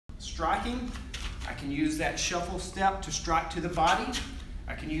striking, I can use that shuffle step to strike to the body.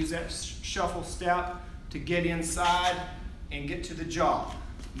 I can use that shuffle step to get inside and get to the jaw.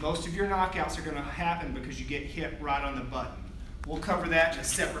 Most of your knockouts are going to happen because you get hit right on the button. We'll cover that in a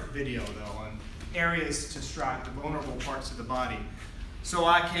separate video though, on areas to strike, the vulnerable parts of the body. So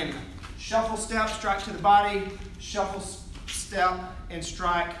I can shuffle step, strike to the body, shuffle step, and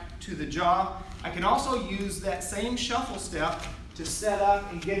strike to the jaw. I can also use that same shuffle step to set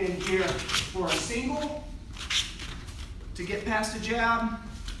up and get in here for a single, to get past a jab.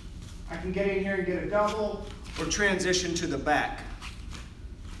 I can get in here and get a double, or transition to the back.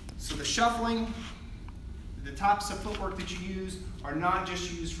 So the shuffling, the types of footwork that you use are not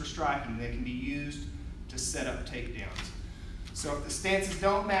just used for striking, they can be used to set up takedowns. So if the stances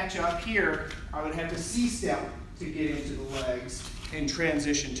don't match up here, I would have to C-step to get into the legs and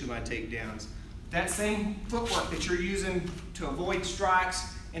transition to my takedowns. That same footwork that you're using to avoid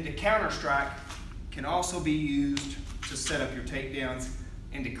strikes and to counter strike can also be used to set up your takedowns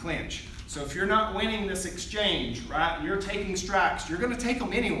and to clinch. So if you're not winning this exchange, right, and you're taking strikes, you're going to take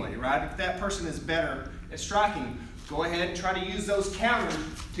them anyway, right? If that person is better at striking, go ahead and try to use those counters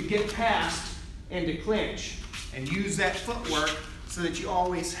to get past and to clinch, and use that footwork so that you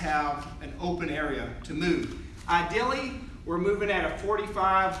always have an open area to move. Ideally, we're moving at a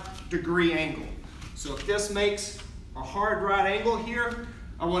 45-degree angle. So if this makes a hard right angle here,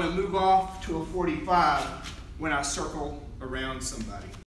 I want to move off to a 45 when I circle around somebody.